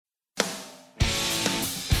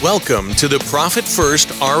Welcome to the Profit First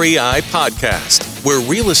REI podcast, where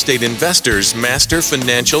real estate investors master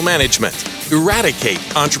financial management, eradicate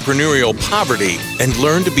entrepreneurial poverty, and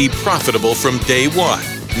learn to be profitable from day one.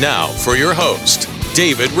 Now for your host,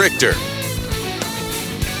 David Richter.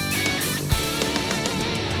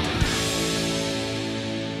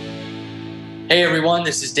 Hey everyone,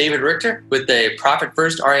 this is David Richter with the Profit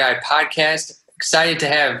First REI podcast. Excited to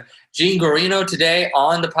have Gene Guarino today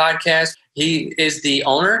on the podcast. He is the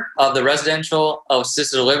owner of the Residential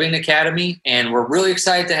Assisted Living Academy, and we're really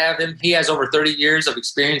excited to have him. He has over 30 years of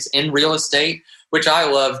experience in real estate, which I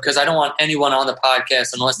love because I don't want anyone on the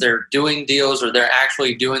podcast unless they're doing deals or they're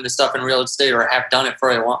actually doing the stuff in real estate or have done it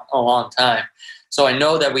for a long time. So I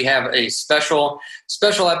know that we have a special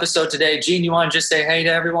episode today. Gene, you want to just say hey to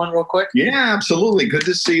everyone real quick? Yeah, absolutely. Good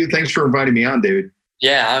to see you. Thanks for inviting me on, David.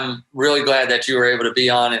 Yeah, I'm really glad that you were able to be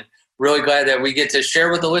on, and really glad that we get to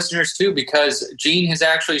share with the listeners too, because Gene has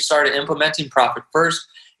actually started implementing Profit First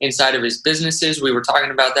inside of his businesses. We were talking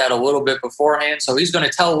about that a little bit beforehand, so he's going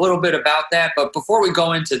to tell a little bit about that. But before we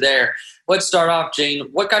go into there, let's start off, Gene.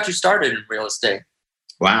 What got you started in real estate?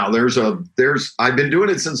 Wow, I've been doing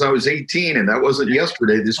it since I was 18, and that wasn't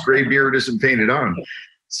yesterday. This gray beard isn't painted on.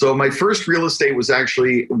 So my first real estate was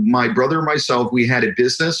actually my brother and myself. We had a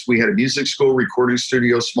business. We had a music school, recording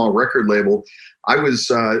studio, small record label. I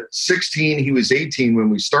was 16. He was 18 when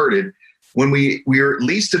we started. When we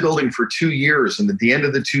leased a building for 2 years, and at the end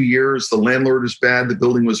of the 2 years, the landlord was bad. The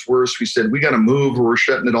building was worse. We said, we got to move or we're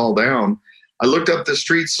shutting it all down. I looked up the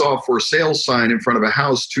street, saw a for sale sign in front of a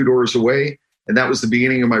house 2 doors away, and that was the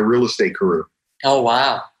beginning of my real estate career. Oh,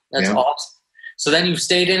 wow. That's awesome. So then you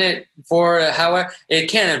stayed in it for however, it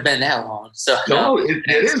can't have been that long. So no, it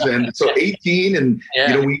is. And so 18, and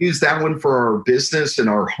we used that one for our business and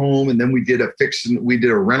our home. And then we did a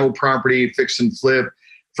rental property, fix and flip.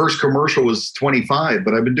 First commercial was 25,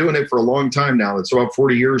 but I've been doing it for a long time now. It's about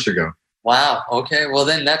 40 years ago. Wow. Okay. Well,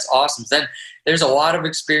 then that's awesome. Then there's a lot of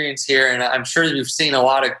experience here, and I'm sure you've seen a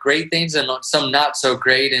lot of great things and some not so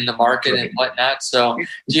great in the market and whatnot. So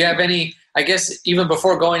do you have any, I guess, even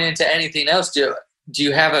before going into anything else, do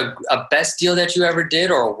you have a best deal that you ever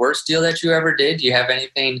did or a worst deal that you ever did? Do you have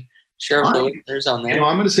anything share with the listeners on that?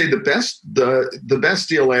 I'm going to say the best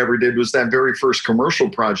deal I ever did was that very first commercial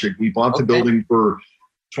project. We bought the building for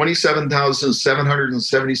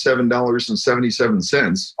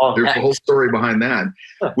 $27,777.77. There's a whole story behind that.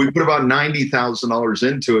 We put about $90,000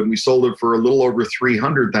 into it, and we sold it for a little over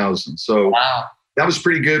 $300,000. So that was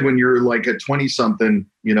pretty good when you're like a 20-something,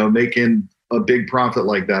 making a big profit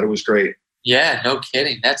like that. It was great. Yeah, no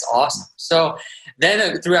kidding. That's awesome. So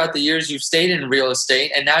then throughout the years, you've stayed in real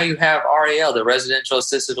estate, and now you have RAL, the Residential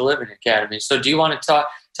Assisted Living Academy. So do you want to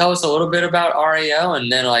tell us a little bit about RAL, and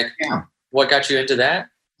then what got you into that?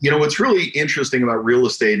 What's really interesting about real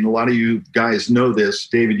estate, and a lot of you guys know this,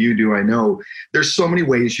 David, you do, I know, there's so many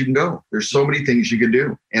ways you can go. There's so many things you can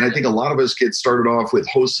do. And I think a lot of us get started off with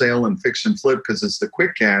wholesale and fix and flip because it's the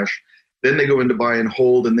quick cash. Then they go into buy and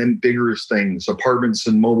hold, and then bigger things, apartments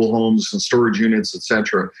and mobile homes and storage units,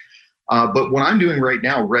 etc. But what I'm doing right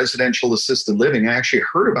now, residential assisted living, I actually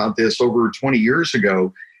heard about this over 20 years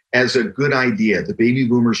ago as a good idea. The baby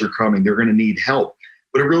boomers are coming. They're going to need help.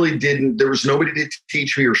 But it really didn't. There was nobody to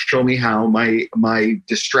teach me or show me how. My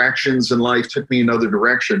distractions in life took me another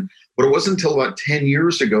direction. But it wasn't until about 10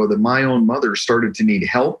 years ago that my own mother started to need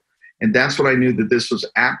help. And that's when I knew that this was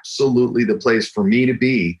absolutely the place for me to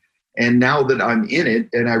be. And now that I'm in it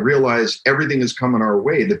and I realize everything is coming our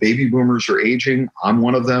way, the baby boomers are aging. I'm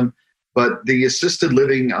one of them. But the assisted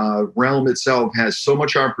living realm itself has so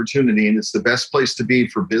much opportunity, and it's the best place to be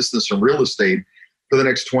for business and real estate for the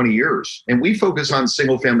next 20 years. And we focus on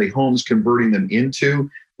single family homes, converting them into,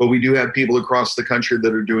 but we do have people across the country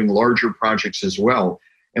that are doing larger projects as well.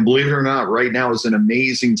 And believe it or not, right now is an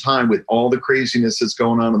amazing time with all the craziness that's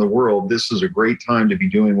going on in the world. This is a great time to be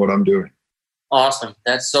doing what I'm doing. Awesome.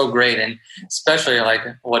 That's so great. And especially like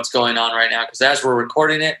what's going on right now, because as we're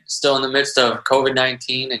recording it, still in the midst of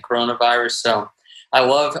COVID-19 and coronavirus. So I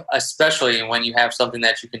love, especially when you have something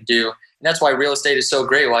that you can do. And that's why real estate is so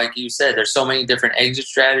great. Like you said, there's so many different exit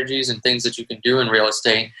strategies and things that you can do in real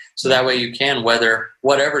estate. So that way you can weather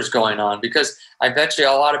whatever's going on. Because I bet you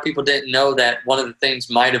a lot of people didn't know that one of the things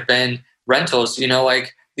might have been rentals,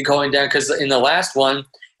 like going down. Because in the last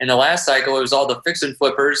cycle, it was all the fix and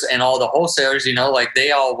flippers and all the wholesalers,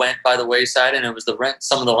 they all went by the wayside, and it was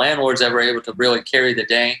some of the landlords that were able to really carry the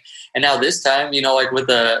day. And now this time, with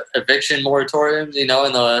the eviction moratoriums, and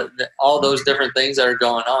all those different things that are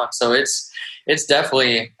going on. So it's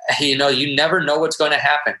definitely, you never know what's going to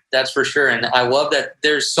happen. That's for sure. And I love that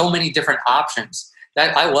there's so many different options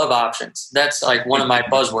that I love options. That's like one of my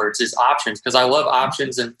buzzwords is options, because I love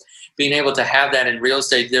options and being able to have that in real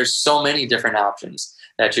estate. There's so many different options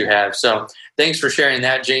that you have. So thanks for sharing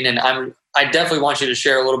that, Gene. And I definitely want you to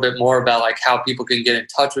share a little bit more about like how people can get in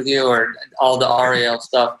touch with you or all the RAL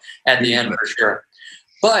stuff at the end for sure.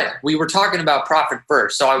 But we were talking about Profit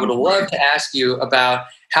First. So I would love to ask you about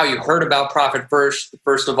how you heard about Profit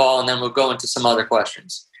First of all, and then we'll go into some other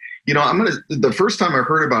questions. The first time I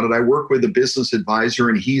heard about it, I worked with a business advisor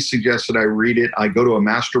and he suggested I read it. I go to a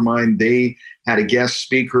mastermind. They had a guest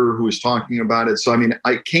speaker who was talking about it. So,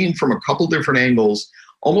 I came from a couple different angles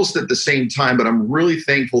almost at the same time, but I'm really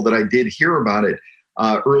thankful that I did hear about it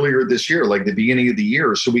earlier this year, like the beginning of the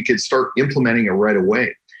year, so we could start implementing it right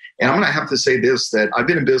away. And I'm going to have to say this, that I've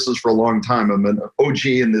been in business for a long time. I'm an OG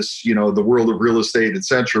in this, the world of real estate, et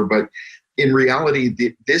cetera. But in reality,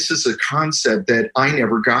 this is a concept that I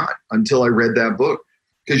never got until I read that book,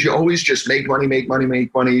 because you always just make money,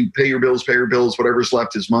 pay your bills, whatever's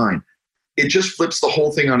left is mine. It just flips the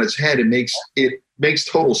whole thing on its head and makes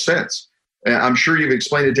total sense. I'm sure you've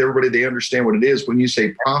explained it to everybody. They understand what it is. When you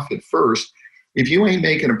say profit first, if you ain't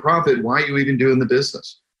making a profit, why are you even doing the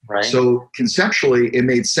business? Right. So conceptually, it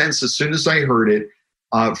made sense as soon as I heard it.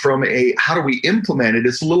 From how do we implement it?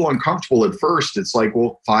 It's a little uncomfortable at first. It's like,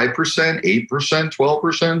 well, 5%, 8%,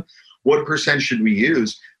 12%, what percent should we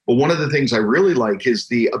use? But one of the things I really like is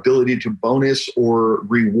the ability to bonus or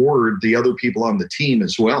reward the other people on the team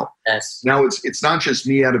as well. Yes. Now, it's not just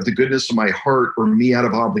me out of the goodness of my heart or me out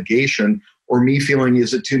of obligation or me feeling,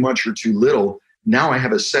 is it too much or too little? Now I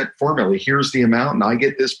have a set formula. Here's the amount and I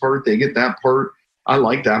get this part, they get that part. I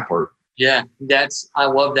like that part. Yeah, I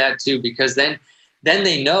love that too, because then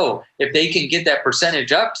they know if they can get that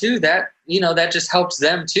percentage up too, that, that just helps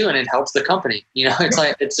them too. And it helps the company, it's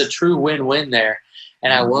like, it's a true win-win there.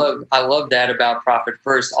 And I love that about Profit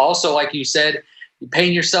First. Also, like you said,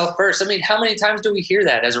 paying yourself first. How many times do we hear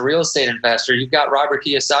that as a real estate investor? You've got Robert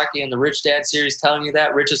Kiyosaki in the Rich Dad series telling you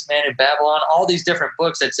that, Richest Man in Babylon, all these different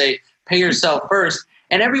books that say, pay yourself first.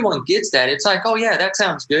 And everyone gets that. It's like, oh yeah, that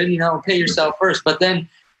sounds good. Pay yourself first. But then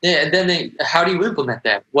how do you implement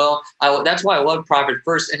that? Well, that's why I love Profit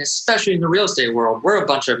First, and especially in the real estate world, we're a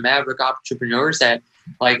bunch of maverick entrepreneurs that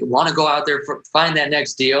want to go out there find that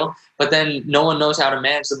next deal, but then no one knows how to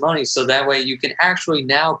manage the money. So that way you can actually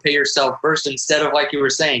now pay yourself first instead of, like you were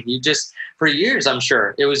saying, you just, for years, I'm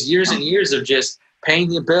sure it was years and years of just paying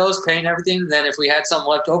the bills, paying everything. Then if we had something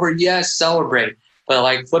left over, yes, celebrate.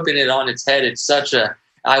 But flipping it on its head,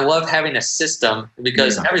 I love having a system,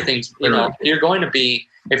 because everything's, if you're going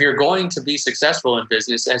to be successful in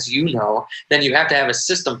business, as you know, then you have to have a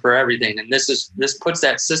system for everything. And this puts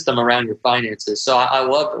that system around your finances. So I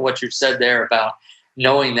love what you said there about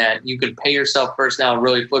knowing that you can pay yourself first. Now it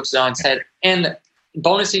really flips it on its head. And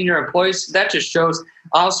bonusing your employees, that just shows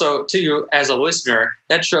also to you as a listener,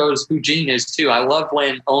 that shows who Gene is too. I love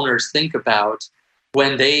when owners think about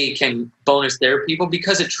when they can bonus their people,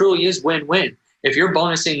 because it truly is win-win. If you're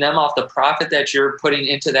bonusing them off the profit that you're putting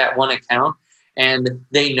into that one account, and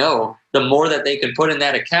they know the more that they can put in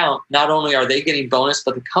that account, not only are they getting bonus,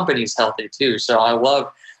 but the company's healthy too. So I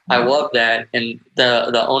love that, and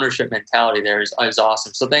the ownership mentality there is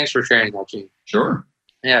awesome. So thanks for sharing that, Gene. Sure.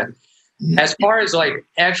 Yeah. As far as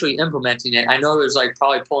actually implementing it, I know it was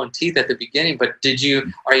probably pulling teeth at the beginning, but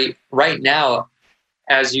are you right now,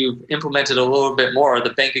 as you've implemented a little bit more, the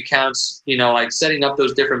bank accounts, setting up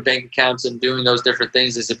those different bank accounts and doing those different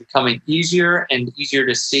things, is it becoming easier and easier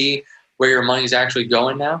to see where your money's actually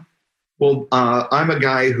going now? Well, I'm a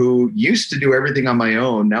guy who used to do everything on my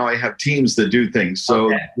own. Now I have teams that do things. So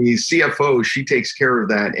the CFO, she takes care of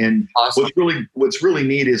that. And awesome. What's really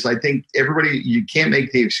neat is, I think you can't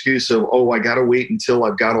make the excuse of, I got to wait until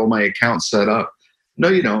I've got all my accounts set up. No,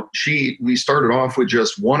 you don't. We started off with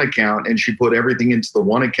just one account, and she put everything into the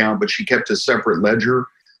one account, but she kept a separate ledger,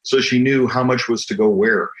 so she knew how much was to go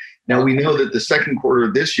where. Now we know that the second quarter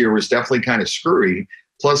of this year was definitely kind of screwy.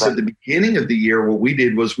 Plus, at the beginning of the year, what we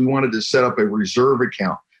did was we wanted to set up a reserve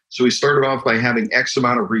account. So we started off by having X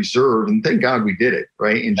amount of reserve, and thank God we did it,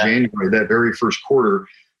 right? In January, that very first quarter.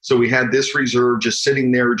 So we had this reserve just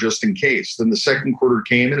sitting there just in case. Then the second quarter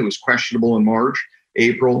came, and it was questionable in March,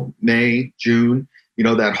 April, May, June,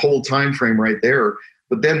 that whole time frame right there.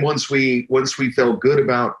 But then once we felt good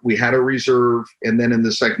about, we had a reserve, and then in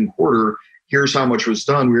the second quarter, here's how much was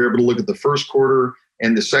done. We were able to look at the first quarter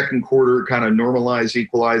and the second quarter, kind of normalize,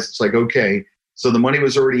 equalize. It's like, okay, so the money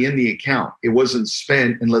was already in the account. It wasn't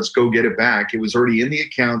spent and let's go get it back. It was already in the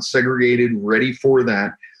account, segregated, ready for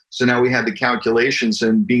that. So now we had the calculations,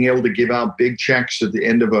 and being able to give out big checks at the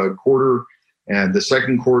end of a quarter And the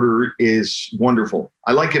second quarter is wonderful.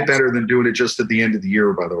 I like it better than doing it just at the end of the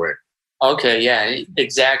year, by the way. Okay, yeah,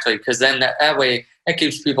 exactly. Because then that way that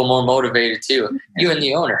keeps people more motivated too. You and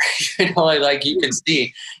the owner, like you can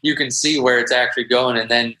see where it's actually going,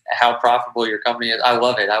 and then how profitable your company is. I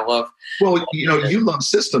love it. Well, you love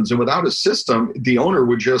systems, and without a system, the owner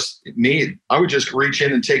would I would just reach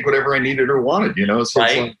in and take whatever I needed or wanted. So right? It's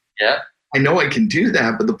like, Yeah. I know I can do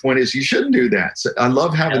that, but the point is, you shouldn't do that. So I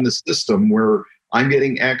love having the system where I'm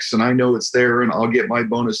getting X and I know it's there and I'll get my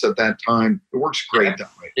bonus at that time. It works great that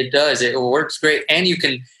way. It does. It works great. And you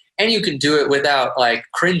can do it without like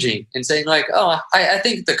cringing and saying like, oh, I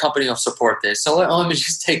think the company will support this. So let me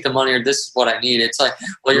just take the money, or this is what I need. It's like,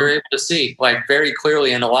 well, you're able to see like very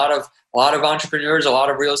clearly. And a lot of entrepreneurs, a lot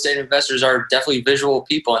of real estate investors are definitely visual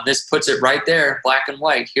people. And this puts it right there, black and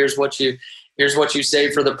white. Here's what you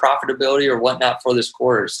save for the profitability or whatnot for this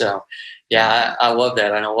quarter. So yeah, I love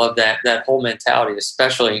that. And I love that whole mentality,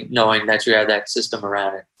 especially knowing that you have that system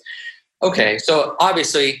around it. Okay. So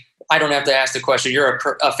obviously I don't have to ask the question. You're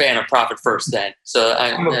a fan of Profit First then. So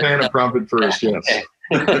I'm a fan of Profit First. Yes.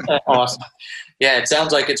 Okay. Awesome. Yeah. It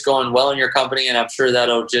sounds like it's going well in your company, and I'm sure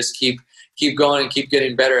that'll just keep going and keep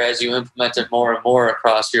getting better as you implement it more and more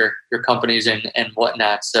across your companies and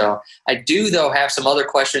whatnot. So I do, though, have some other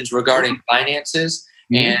questions regarding finances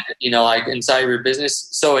and, like inside of your business.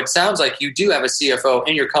 So it sounds like you do have a CFO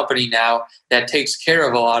in your company now that takes care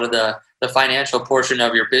of a lot of the financial portion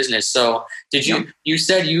of your business. So did you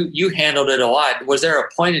said you handled it a lot. Was there a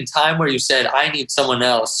point in time where you said, I need someone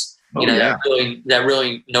else, that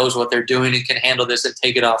really knows what they're doing and can handle this and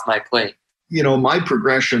take it off my plate? My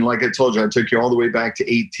progression, like I told you, I took you all the way back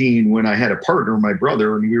to 18 when I had a partner, my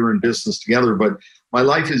brother, and we were in business together. But my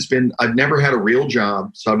life has been, I've never had a real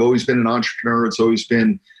job. So I've always been an entrepreneur. It's always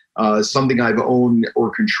been something I've owned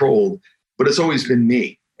or controlled, but it's always been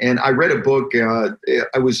me. And I read a book,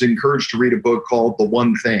 I was encouraged to read a book called The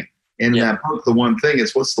One Thing. And in that book, The One Thing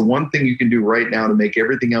is, what's the one thing you can do right now to make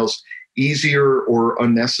everything else easier or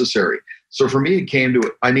unnecessary? So for me, it came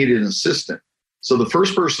to, I needed an assistant. So the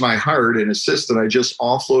first person I hired, an assistant, I just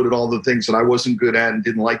offloaded all the things that I wasn't good at and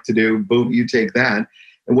didn't like to do. Boom, you take that.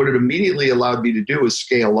 And what it immediately allowed me to do is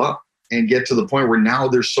scale up and get to the point where now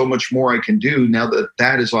there's so much more I can do now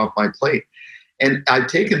that is off my plate. And I've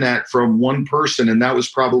taken that from one person, and that was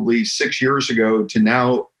probably 6 years ago, to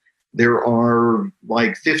now there are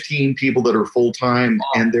like 15 people that are full-time,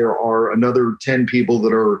 and there are another 10 people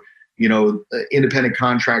that are, independent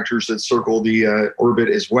contractors that circle the orbit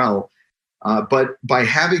as well. But by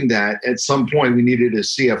having that, at some point, we needed a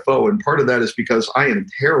CFO. And part of that is because I am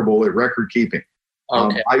terrible at record keeping.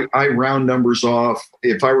 Okay. I round numbers off.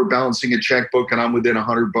 If I were balancing a checkbook and I'm within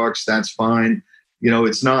 $100, that's fine.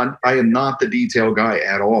 I am not the detail guy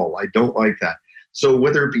at all. I don't like that. So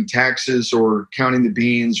whether it be taxes or counting the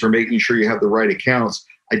beans or making sure you have the right accounts,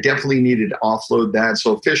 I definitely needed to offload that.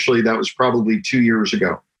 So officially, that was probably 2 years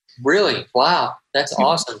ago. Really? Wow. That's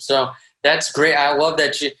awesome. So that's great. I love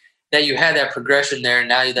that you had that progression there,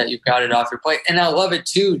 now that you've got it off your plate. And I love it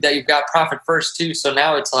too that you've got Profit First too. So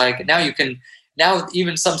now it's like, now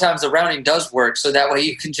even sometimes the rounding does work. So that way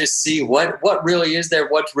you can just see what really is there,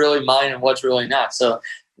 what's really mine and what's really not. So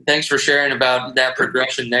thanks for sharing about that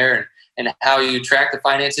progression there and how you track the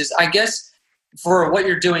finances. I guess for what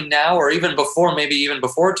you're doing now, or even before, maybe even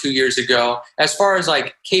before 2 years ago, as far as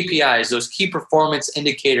like KPIs, those key performance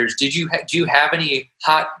indicators, do you have any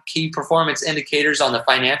hot key performance indicators on the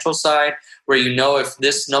financial side where if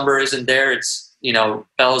this number isn't there, it's,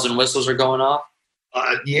 bells and whistles are going off?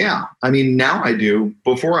 Yeah. I mean, now I do.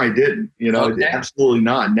 Before I didn't, Okay. Absolutely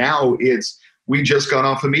not. Now we just got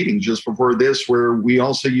off a meeting just before this where we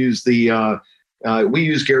also use we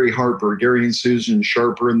use Gary and Susan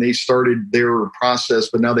Sharper, and they started their process,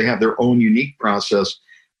 but now they have their own unique process.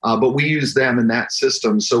 But we use them in that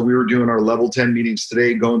system. So we were doing our level 10 meetings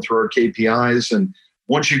today, going through our KPIs. And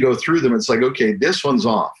once you go through them, it's like, okay, this one's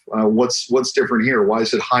off. What's different here? Why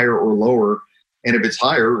is it higher or lower? And if it's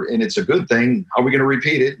higher and it's a good thing, how are we going to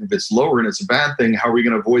repeat it? If it's lower and it's a bad thing, how are we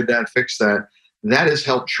going to avoid that, fix that? That has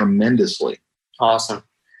helped tremendously. Awesome.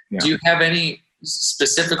 Yeah. Do you have any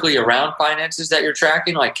specifically around finances that you're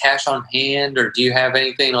tracking, like cash on hand, or do you have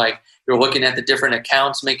anything like you're looking at the different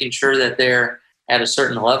accounts, making sure that they're at a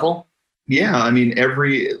certain level? Yeah, I mean,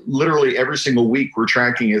 literally every single week we're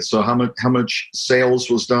tracking it. So how much sales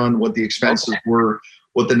was done, what the expenses were,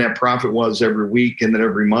 what the net profit was every week, and then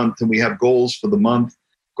every month. And we have goals for the month,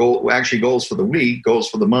 goals for the week, goals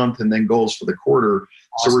for the month, and then goals for the quarter.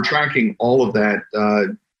 Awesome. So we're tracking all of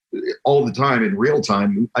that all the time in real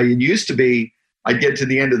time. It used to be I'd get to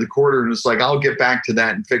the end of the quarter and it's like, I'll get back to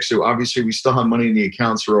that and fix it. Obviously, we still have money in the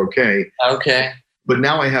accounts, are okay. Okay. But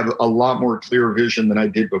now I have a lot more clear vision than I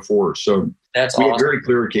did before. So that's we awesome. have very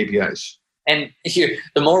clear KPIs. And here,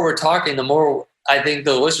 the more we're talking, the more I think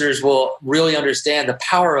the listeners will really understand the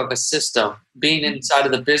power of a system being inside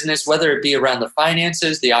of the business, whether it be around the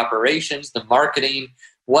finances, the operations, the marketing,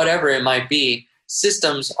 whatever it might be.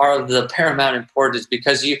 Systems are of the paramount importance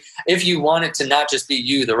because if you want it to not just be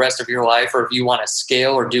you the rest of your life, or if you want to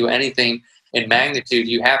scale or do anything in magnitude,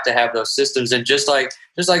 you have to have those systems. And just like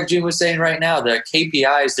June was saying right now, the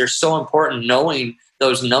KPIs, they're so important, knowing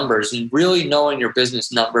those numbers and really knowing your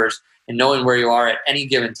business numbers and knowing where you are at any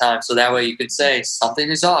given time. So that way you can say something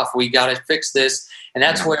is off. We got to fix this. And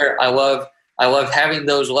that's where I love having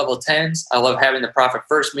those level 10s. I love having the profit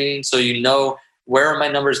first meeting. So you know, where are my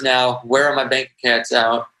numbers now? Where are my bank accounts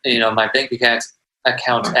out? My bank accounts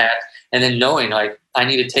at, and then knowing like I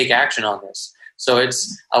need to take action on this. So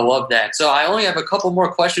I love that. So I only have a couple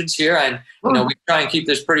more questions here, and we try and keep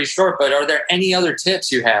this pretty short. But are there any other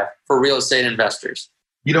tips you have for real estate investors?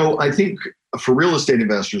 I think for real estate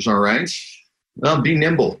investors, all right, well, be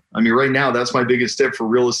nimble. I mean, right now that's my biggest tip for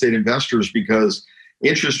real estate investors because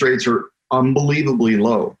interest rates are unbelievably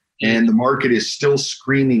low. And the market is still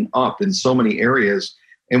screaming up in so many areas.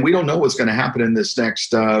 And we don't know what's going to happen in this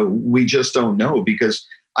next, we just don't know. Because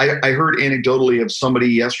I heard anecdotally of somebody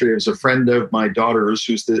yesterday, it was a friend of my daughter's,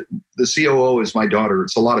 who's the COO is my daughter.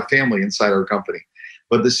 It's a lot of family inside our company.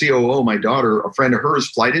 But the COO, my daughter, a friend of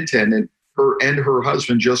hers, flight attendant, her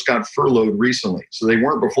husband just got furloughed recently. So they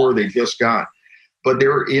weren't before, they just got. But they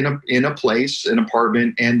were in a place, an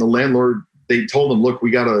apartment, and the landlord, they told them, look,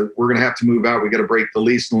 we're going to have to move out. We got to break the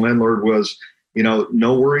lease. And the landlord was,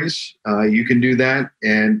 no worries. You can do that.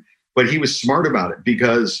 But he was smart about it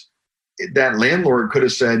because that landlord could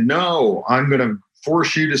have said, no, I'm going to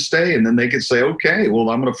force you to stay. And then they could say, okay, well,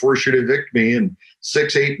 I'm going to force you to evict me. And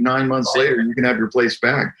 6, 8, 9 months later, you can have your place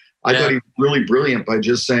back. I thought he was really brilliant by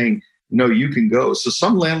just saying, no, you can go. So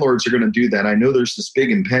some landlords are going to do that. I know there's this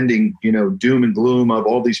big impending, doom and gloom of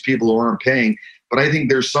all these people who aren't paying. But I think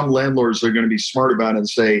there's some landlords that are going to be smart about it and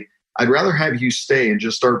say, I'd rather have you stay and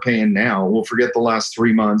just start paying now. We'll forget the last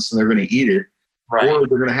 3 months and they're going to eat it. Right. Or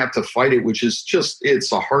they're going to have to fight it, which is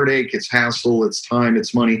it's a heartache, it's hassle, it's time,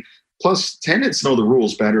 it's money. Plus, tenants know the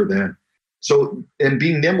rules better than. So, and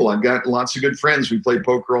being nimble, I've got lots of good friends. We play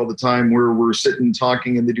poker all the time where we're sitting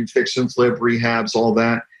talking and they do fix and flip, rehabs, all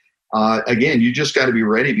that. Again, you just got to be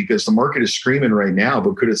ready because the market is screaming right now,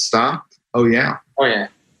 but could it stop? Oh, yeah. Oh, yeah.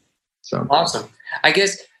 So awesome. I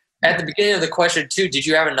guess at the beginning of the question too, did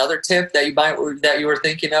you have another tip that you were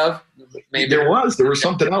thinking of? Maybe there was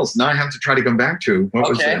something else. Now I have to try to come back to what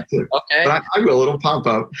was that tip? Okay. But I will. It'll pop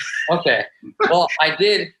up. Okay. Well, I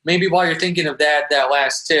did. Maybe while you're thinking of that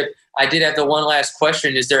last tip, I did have the one last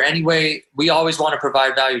question. Is there any way we always want to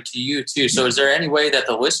provide value to you too? So is there any way that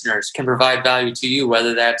the listeners can provide value to you,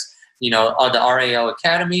 whether that's on the RAL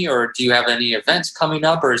Academy, or do you have any events coming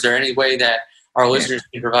up, or is there any way that our listeners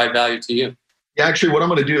can provide value to you? Yeah, actually, what I'm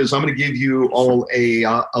going to do is I'm going to give you all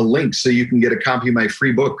a link so you can get a copy of my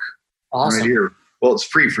free book. Awesome. Right here. Well, it's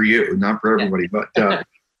free for you, not for everybody, but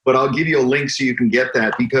I'll give you a link so you can get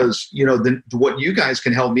that because, what you guys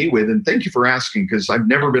can help me with, and thank you for asking because I've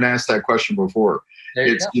never been asked that question before.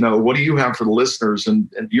 It's, what do you have for the listeners? And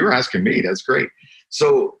you're asking me. That's great.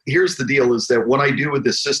 So here's the deal is that what I do with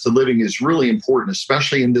assisted living is really important,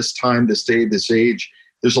 especially in this time, this day, this age.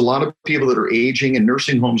 There's a lot of people that are aging and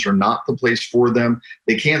nursing homes are not the place for them.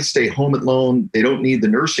 They can't stay home alone. They don't need the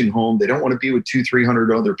nursing home. They don't want to be with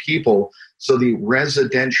 200-300 other people. So the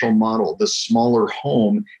residential model, the smaller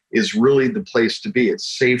home is really the place to be. It's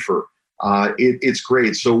safer. It's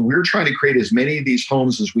great. So we're trying to create as many of these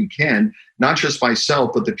homes as we can, not just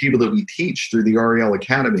myself, but the people that we teach through the RAL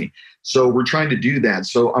Academy. So we're trying to do that.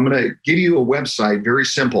 So I'm going to give you a website, very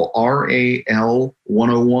simple,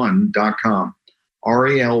 RAL101.com.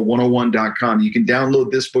 RAL101.com. You can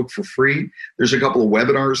download this book for free. There's a couple of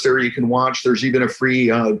webinars there you can watch. There's even a free,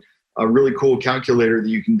 a really cool calculator that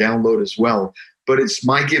you can download as well. But it's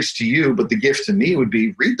my gifts to you. But the gift to me would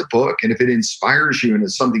be read the book. And if it inspires you and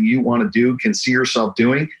it's something you want to do, can see yourself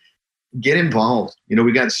doing, get involved.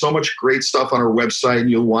 We got so much great stuff on our website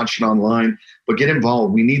and you'll watch it online, but get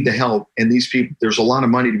involved. We need the help. And these people, there's a lot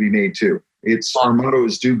of money to be made too. Our motto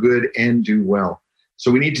is do good and do well. So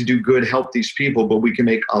we need to do good, help these people, but we can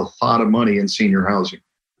make a lot of money in senior housing.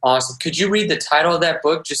 Awesome. Could you read the title of that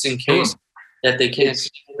book just in case that they can't see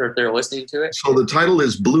it or if they're listening to it? So the title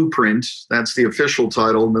is Blueprint. That's the official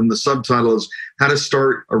title. And then the subtitle is How to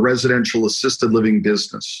Start a Residential Assisted Living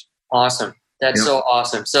Business. Awesome. That's so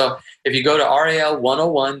awesome. So if you go to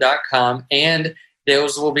RAL101.com, and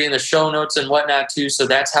those will be in the show notes and whatnot too. So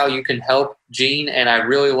that's how you can help Gene. And I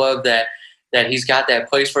really love that he's got that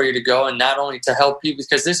place for you to go, and not only to help people,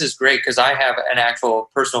 because this is great, because I have an actual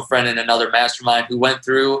personal friend in another mastermind who went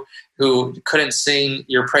through, who couldn't sing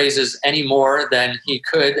your praises any more than he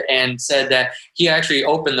could, and said that he actually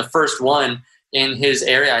opened the first one in his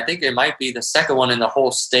area. I think it might be the second one in the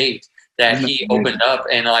whole state that he opened up,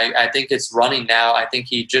 and I think it's running now. I think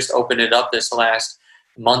he just opened it up this last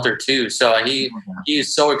month or two. So he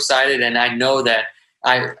is so excited, and I know that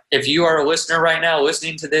if you are a listener right now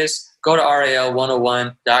listening to this, go to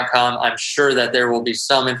RAL101.com. I'm sure that there will be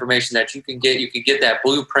some information that you can get. You can get that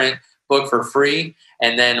blueprint book for free,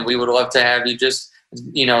 and then we would love to have you just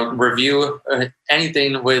review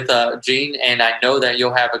anything with Gene, and I know that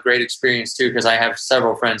you'll have a great experience too, because I have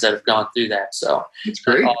several friends that have gone through that. So it's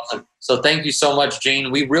great. That's awesome. So thank you so much,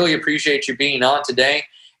 Gene. We really appreciate you being on today.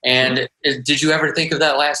 And did you ever think of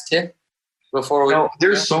that last tip before we? No,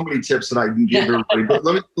 there's so many tips that I can give everybody, but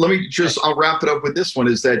let me just, I'll wrap it up with this one: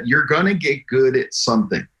 is that you're going to get good at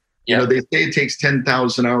something. Yeah. They say it takes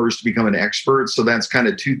 10,000 hours to become an expert. So that's kind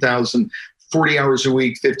of 2,040 hours a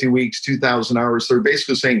week, 50 weeks, 2,000 hours. They're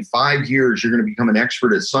basically saying 5 years, you're going to become an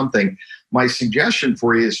expert at something. My suggestion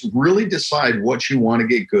for you is really decide what you want to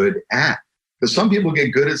get good at. Because some people get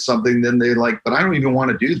good at something, then they're like, but I don't even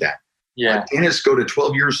want to do that. Yeah. Like dentists go to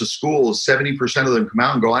 12 years of school, 70% of them come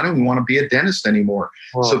out and go, I don't even want to be a dentist anymore.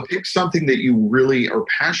 Whoa. So pick something that you really are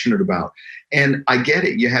passionate about. And I get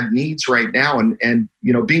it. You have needs right now. And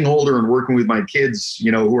being older and working with my kids,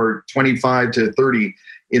 who are 25 to 30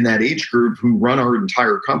 in that age group, who run our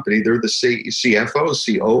entire company, they're the CFO,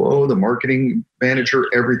 COO, the marketing manager,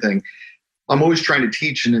 everything. I'm always trying to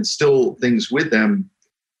teach and instill things with them.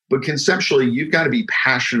 But conceptually, you've got to be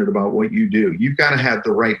passionate about what you do. You've got to have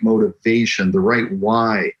the right motivation, the right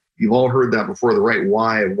why. You've all heard that before, the right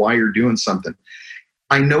why you're doing something.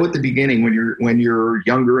 I know at the beginning when you're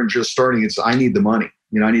younger and just starting, it's I need the money.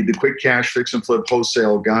 I need the quick cash, fix and flip,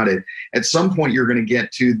 wholesale, got it. At some point, you're going to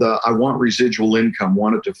get to I want residual income,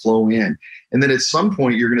 want it to flow in. And then at some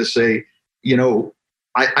point, you're going to say,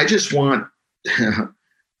 I just want...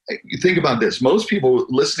 You think about this. Most people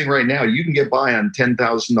listening right now, you can get by on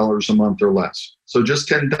 $10,000 a month or less. So just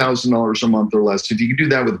 $10,000 a month or less. If you can do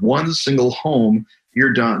that with one single home,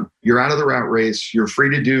 you're done. You're out of the rat race. You're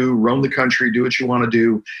free to roam the country, do what you want to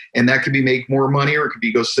do. And that could be make more money, or it could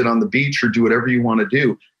be go sit on the beach or do whatever you want to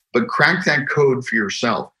do. But crack that code for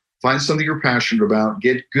yourself. Find something you're passionate about.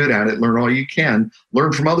 Get good at it. Learn all you can.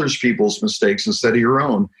 Learn from others people's mistakes instead of your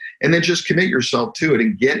own. And then just commit yourself to it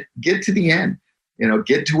and get to the end.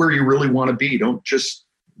 Get to where you really want to be. Don't just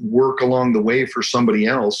work along the way for somebody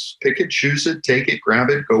else. Pick it, choose it, take it,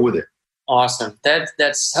 grab it, go with it. Awesome.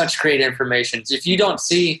 That's such great information. If you don't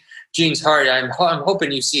see Gene's heart, I'm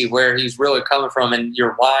hoping you see where he's really coming from and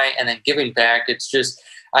your why, and then giving back. It's just,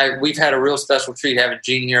 we've had a real special treat having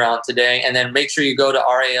Gene here on today. And then make sure you go to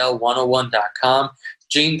RAL101.com.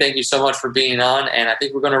 Gene, thank you so much for being on. And I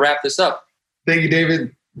think we're going to wrap this up. Thank you,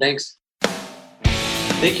 David. Thanks.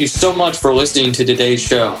 Thank you so much for listening to today's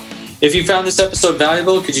show. If you found this episode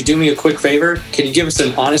valuable, could you do me a quick favor? Can you give us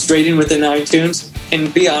an honest rating within iTunes?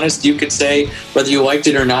 And be honest, you could say whether you liked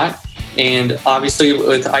it or not. And obviously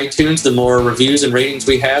with iTunes, the more reviews and ratings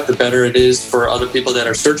we have, the better it is for other people that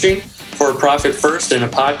are searching for Profit First and a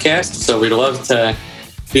podcast. So we'd love to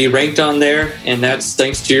be ranked on there, and that's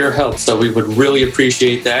thanks to your help. So we would really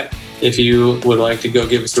appreciate that if you would like to go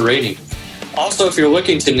give us a rating. Also, if you're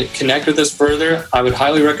looking to connect with us further, I would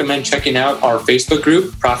highly recommend checking out our Facebook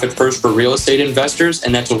group, Profit First for Real Estate Investors,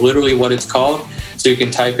 and that's literally what it's called. So you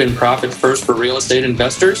can type in Profit First for Real Estate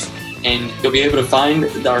Investors, and you'll be able to find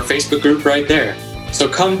our Facebook group right there. So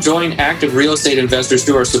come join active real estate investors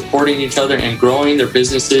who are supporting each other and growing their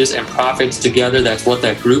businesses and profits together. That's what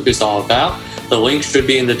that group is all about. The link should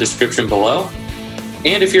be in the description below.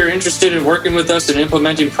 And if you're interested in working with us and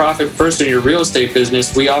implementing Profit First in your real estate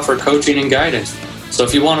business, we offer coaching and guidance. So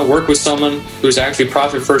if you want to work with someone who's actually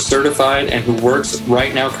Profit First certified and who works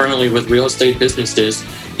right now currently with real estate businesses,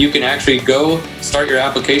 you can actually go start your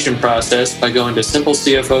application process by going to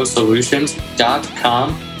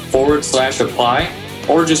simplecfosolutions.com/apply,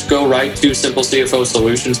 or just go right to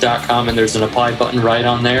simplecfosolutions.com and there's an apply button right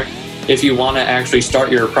on there. If you want to actually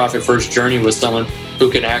start your Profit First journey with someone who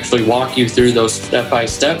can actually walk you through those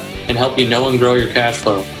step-by-step and help you know and grow your cash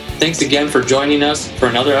flow. Thanks again for joining us for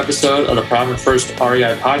another episode of the Profit First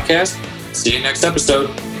REI podcast. See you next episode.